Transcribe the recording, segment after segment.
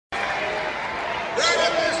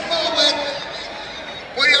at this moment,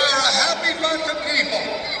 we are a happy bunch of people.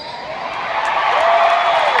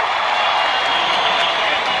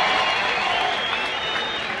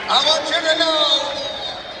 I want you to know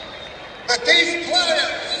that these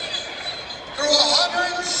players, through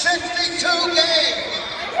 162 games,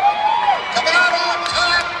 come out on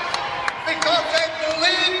top because they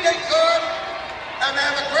believed they could, and they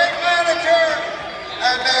have a great manager,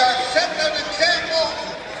 and they are setting an example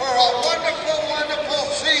for a wonderful, wonderful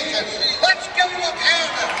season. Let's give them a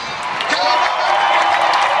hand.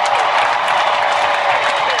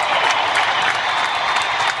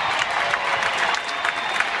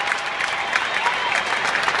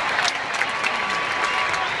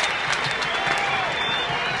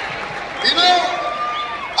 You know,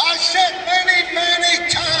 I said many, many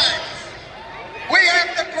times, we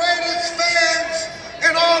have the greatest fans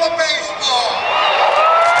in all of baseball.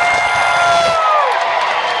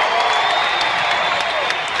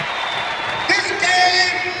 This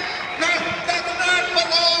game does not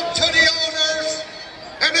belong to the owners,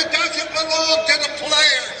 and it doesn't belong to the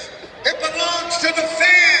players. It belongs to the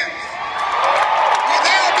fans.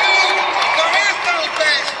 Without you, there is no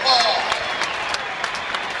baseball.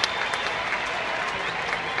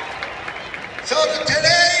 So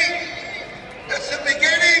today is the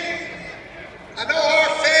beginning. I know our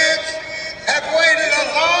fans have waited a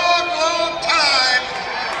long, long time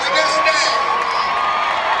for this day.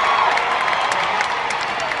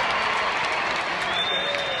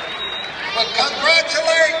 But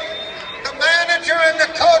congratulate the manager and the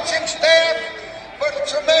coaching staff for the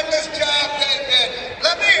tremendous job they did.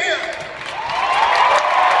 Let me hear it.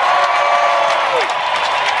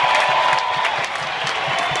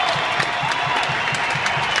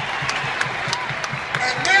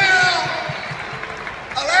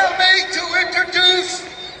 Introduce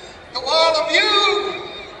to all of you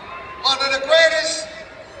one of the greatest,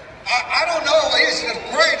 I don't know, he's the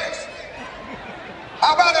greatest.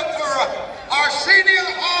 How about it for Arsenio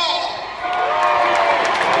Hall?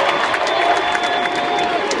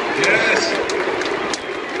 Yes.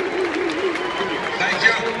 Thank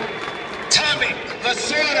you. Tommy,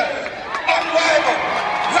 Lasorda, unrivaled,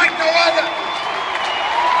 like no other.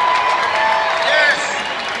 Yes.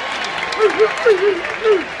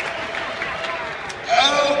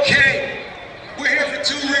 Okay, we're here for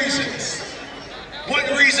two reasons. One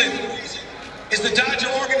reason is the Dodger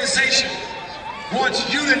organization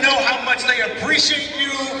wants you to know how much they appreciate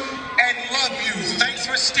you and love you. Thanks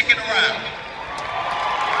for sticking around.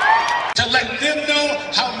 To let them know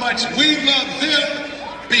how much we love them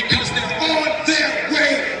because they're on their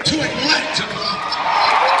way to Atlanta.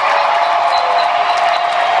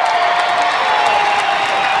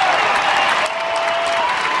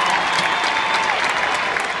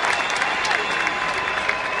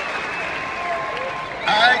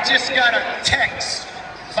 I just got a text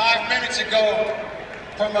 5 minutes ago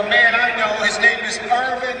from a man I know. His name is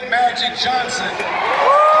Irvin Magic Johnson.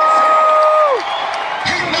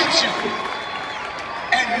 He loves you.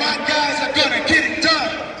 And my guys are gonna get it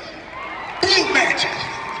done. Blue Magic.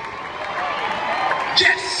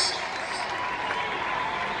 Yes.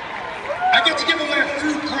 I get to give away a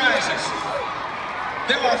few prizes.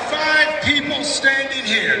 There are 5 people standing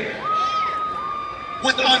here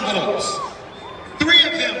with envelopes. 3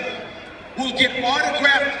 of them will get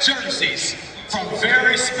autographed jerseys from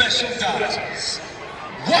very special Dodgers.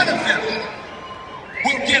 1 of them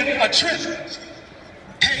will get a trip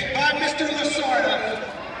paid by Mr. Lasorda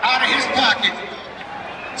out of his pocket.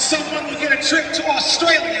 Someone will get a trip to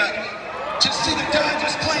Australia to see the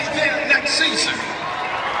Dodgers play there next season.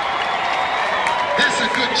 That's a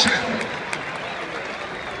good trip.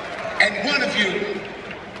 And 1 of you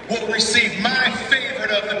will receive my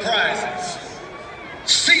favorite of the prizes.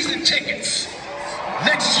 Season tickets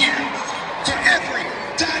next year for every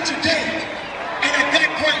Dodger day. And at that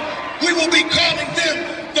point, we will be calling them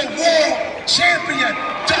the World Champion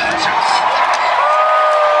Dodgers.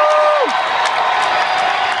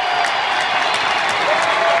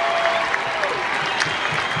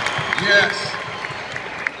 Yes.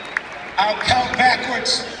 I'll count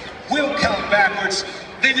backwards. We'll count backwards.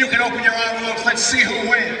 Then you can open your envelopes. Let's see who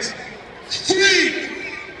wins. 3,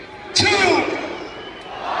 2, 1.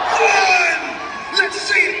 Let's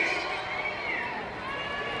see it.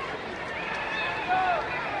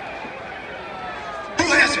 Who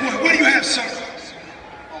has what? What do you have, sir?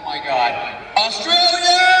 Oh my God.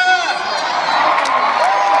 Australia!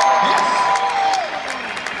 Yes.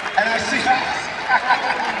 And I see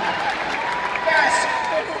yes.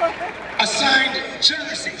 A signed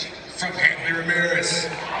jersey from Henry Ramirez.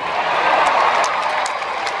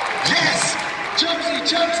 Yes.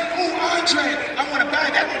 Ooh, Andre, I want to buy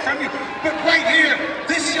that one from you. But right here,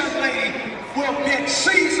 this young lady will get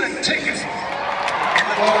season tickets in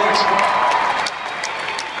the Lord's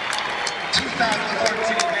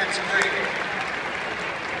 2014 Mets ring.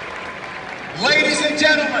 Ladies and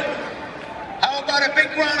gentlemen, how about a big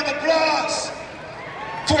round of applause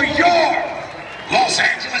for your Los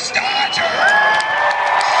Angeles Dodgers?